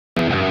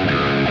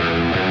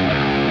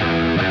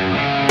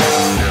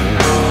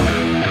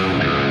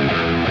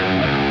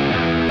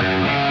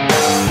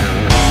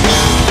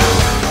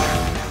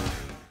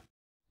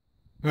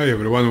Hi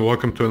everyone,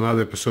 welcome to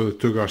another episode of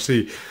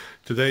TugRC.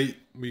 Today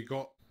we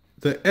got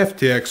the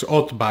Ftx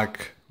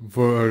Outback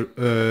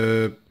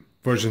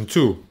version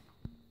 2.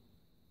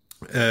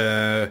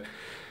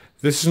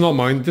 This is not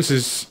mine, this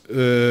is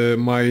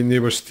my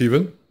neighbor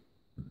Steven.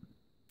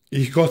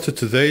 He got it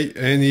today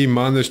and he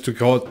managed to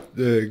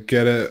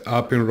get it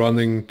up and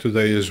running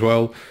today as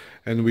well.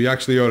 And we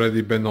actually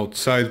already been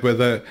outside with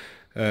it.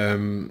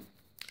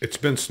 It's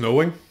been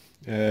snowing.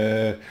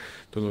 Don't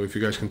know if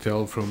you guys can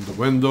tell from the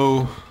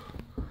window.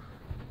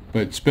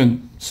 But it's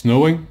been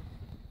snowing,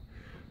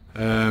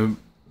 and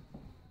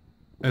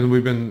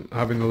we've been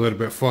having a little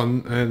bit of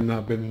fun, and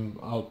I've been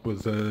out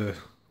with a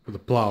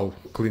plow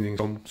cleaning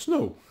some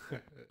snow.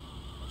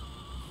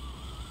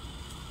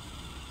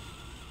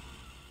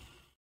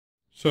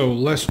 So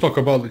let's talk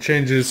about the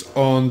changes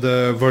on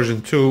the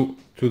version 2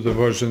 to the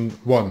version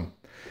 1.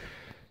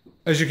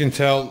 As you can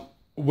tell,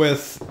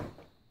 width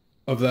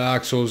of the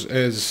axles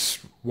is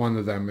one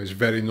of them is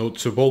very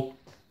noticeable.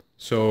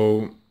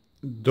 So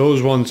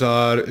those ones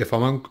are, if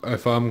I'm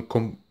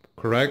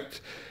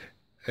correct,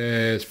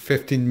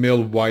 15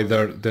 mil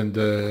wider than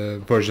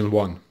the version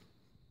 1.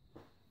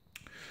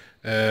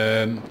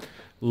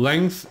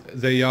 Length,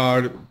 they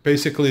are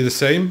basically the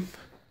same,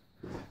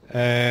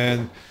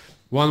 and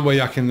one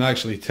way I can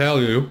actually tell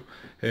you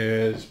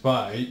is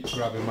by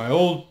grabbing my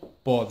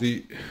old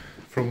body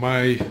from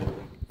my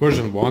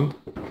version 1,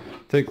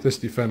 take this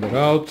defender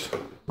out,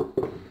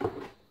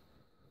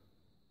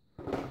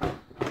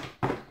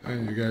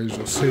 and you guys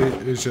will see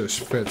it just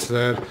fits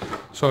there.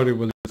 Sorry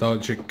with the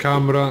dodgy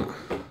camera,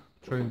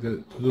 trying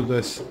to do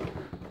this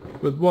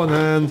with one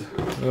hand,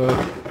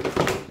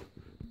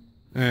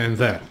 and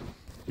there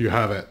you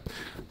have it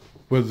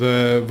with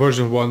the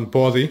version 1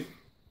 body.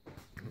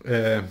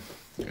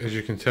 As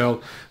you can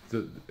tell,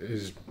 that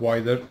is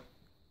wider,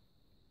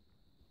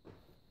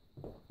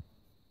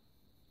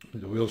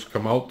 the wheels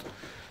come out,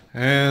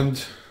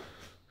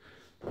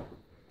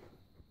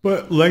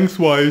 but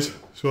lengthwise,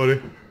 sorry,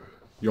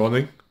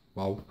 yawning.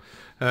 Wow.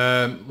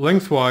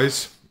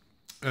 Lengthwise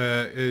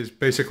is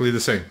basically the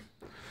same.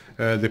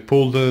 They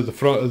pulled the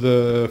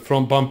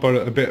front bumper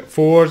a bit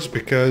forwards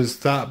because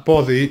that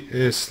body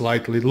is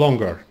slightly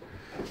longer,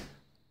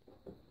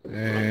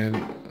 and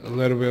a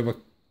little bit of a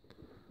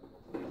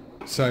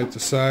side to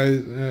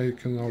side. You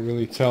cannot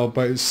really tell,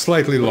 but it's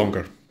slightly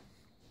longer.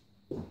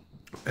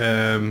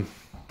 Now,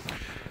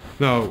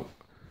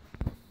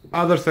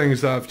 other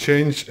things that have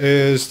changed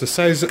is the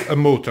size of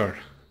motor.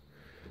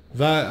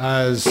 That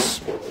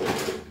has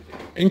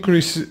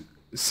increased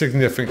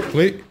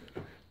significantly,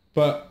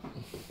 but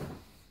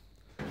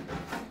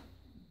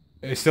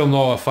it's still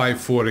not a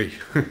 540,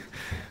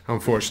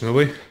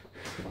 unfortunately.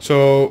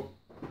 So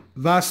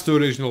that's the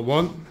original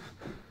one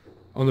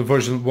on the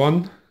version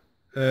 1,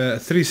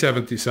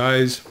 370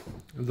 size.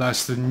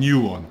 That's the new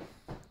one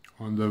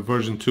on the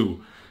version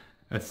 2,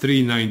 a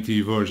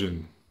 390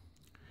 version,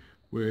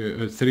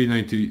 with a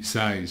 390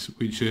 size,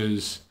 which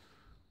is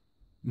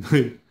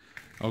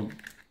oh,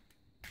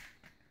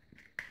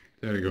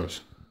 there it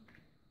goes.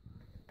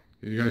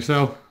 You guys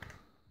tell?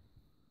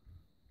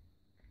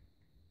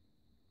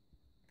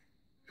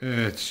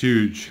 It's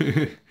huge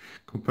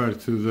compared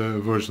to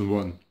the version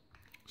 1.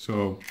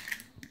 So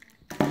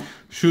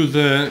should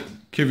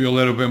give you a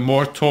little bit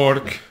more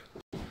torque,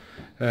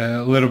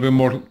 a little bit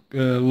more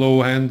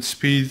low hand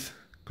speed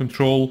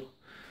control,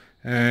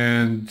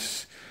 and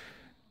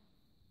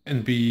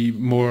be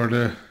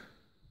more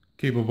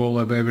capable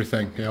of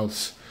everything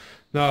else.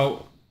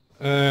 Now,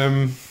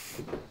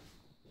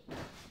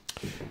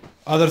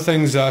 other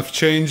things that have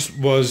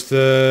changed was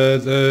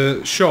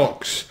the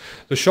shocks.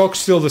 The shock's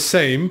still the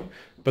same,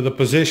 but the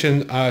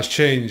position has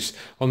changed.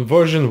 On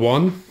version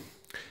 1,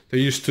 they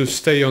used to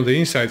stay on the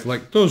inside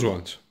like those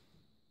ones.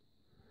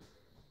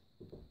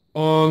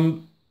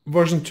 On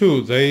version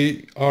 2,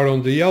 they are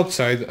on the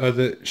outside of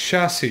the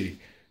chassis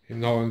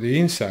and not on the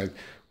inside,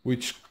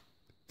 which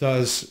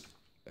does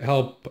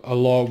help a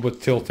lot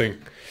with tilting.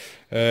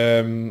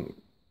 You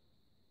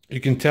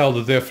can tell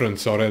the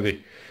difference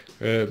already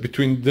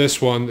between this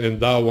one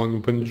and that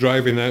one. When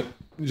driving it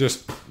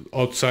just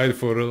outside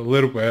for a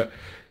little bit,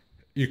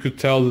 you could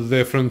tell the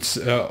difference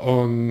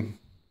on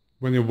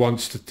when it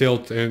wants to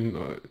tilt,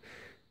 and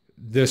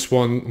this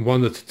one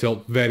wanted to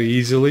tilt very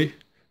easily,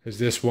 as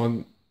this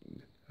one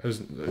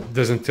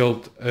doesn't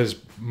tilt as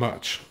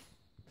much.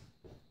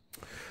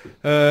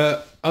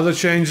 Other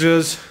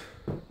changes,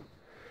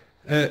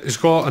 it's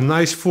got a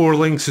nice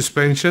 4-link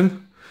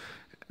suspension.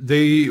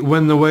 They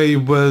went away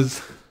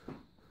with,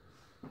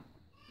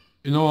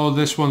 you know,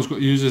 this one's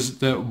uses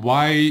the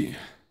Y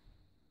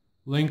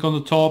link on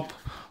the top.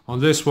 On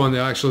this one, it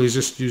actually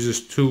just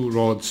uses 2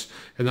 rods,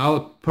 and I'll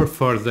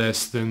prefer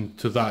this than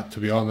to that, to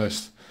be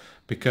honest,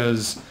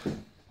 because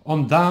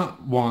on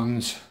that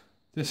ones,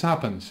 this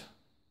happens.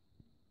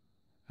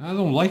 I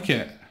don't like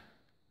it.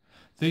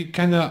 They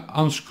kind of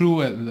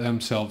unscrew it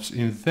themselves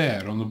in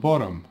there on the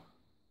bottom,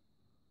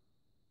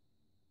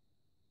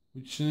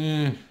 which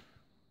when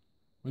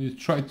you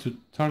try to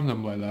turn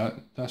them like that,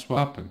 that's what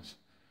happens.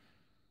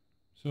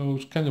 So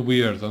it's kind of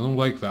weird. I don't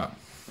like that.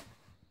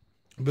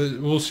 but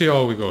we'll see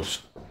how it goes.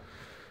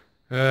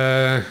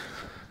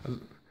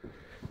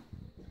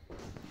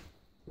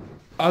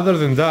 Other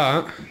than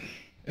that,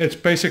 it's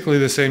basically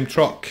the same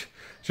truck,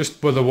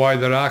 just with the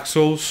wider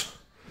axles,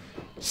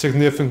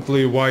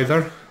 significantly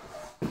wider.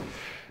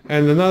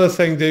 And another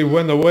thing they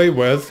went away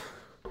with,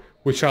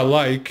 which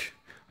I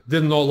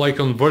did not like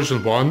on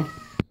version 1,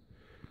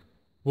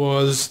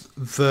 was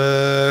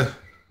the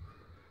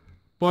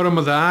bottom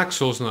of the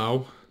axles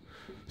now.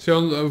 See,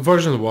 on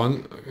version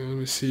 1, let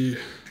me see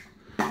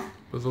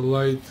with the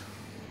light,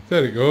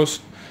 there it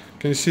goes.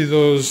 Can you see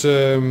those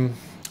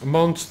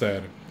mounts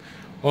there?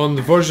 On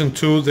the version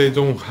 2 they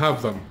don't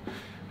have them,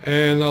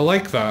 and I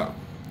like that.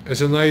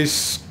 It's a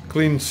nice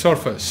clean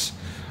surface.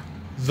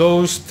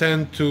 Those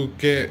tend to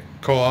get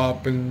caught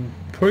up in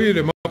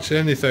pretty much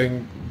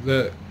anything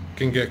that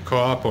can get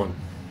caught up on,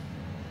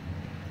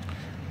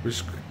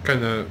 which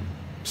kind of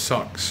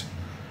sucks.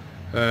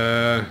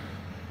 But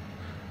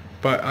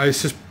I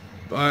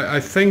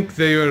think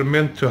they are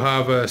meant to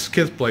have a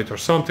skid plate or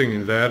something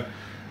in there.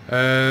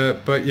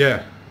 But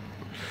yeah.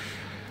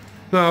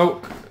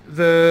 Now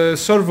the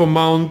servo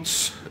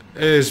mounts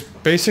is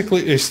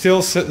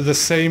still the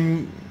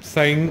same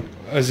thing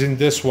as in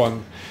this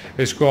one.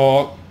 It's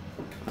got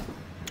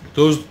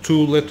those two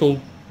little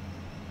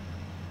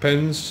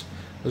pins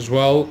as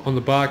well on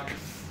the back,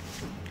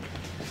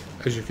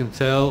 as you can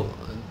tell.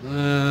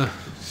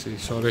 See,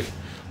 sorry,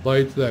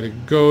 light, there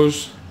it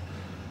goes.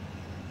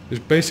 It's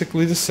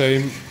basically the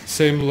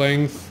same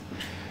length.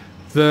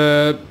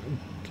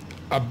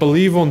 I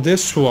believe on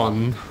this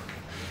one,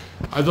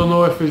 I don't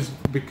know if it's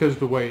because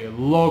the way it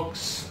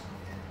looks,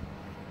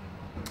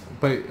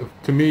 but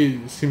to me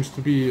it seems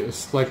to be a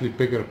slightly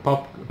bigger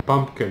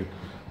pumpkin,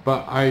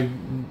 but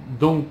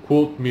don't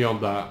quote me on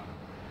that.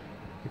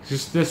 It's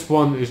just this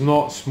one is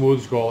not smooth.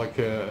 It's got like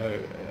a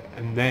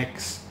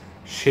next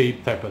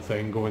shape type of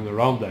thing going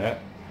around it,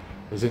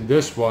 as in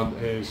this one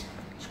it's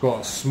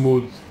got a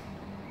smooth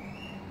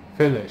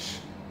finish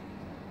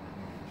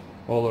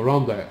all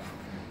around it.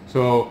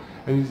 So,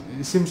 and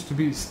it seems to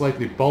be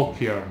slightly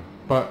bulkier,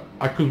 but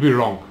I could be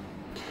wrong.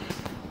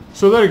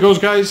 So there it goes,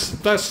 guys.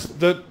 That's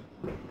the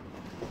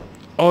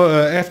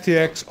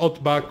Ftx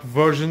Outback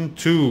version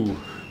 2.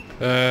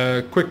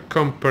 Quick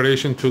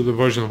comparison to the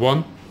version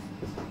 1.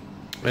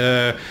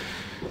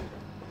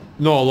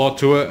 Not a lot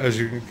to it, as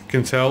you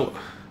can tell,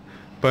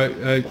 but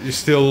it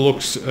still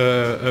looks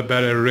a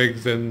better rig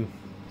than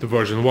the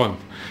version 1,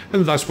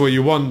 and that's what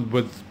you want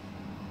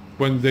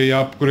when they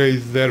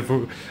upgrade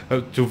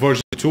to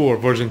version 2 or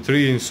version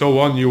 3 and so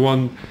on. You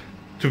want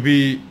to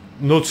be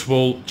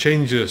noticeable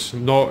changes,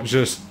 not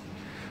just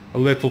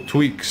little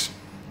tweaks.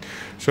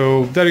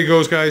 So there you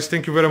goes, guys.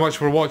 Thank you very much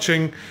for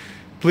watching.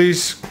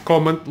 Please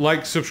comment,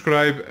 like,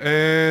 subscribe,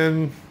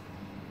 and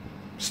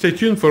stay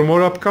tuned for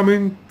more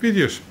upcoming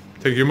videos.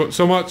 Thank you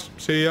so much.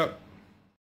 See ya.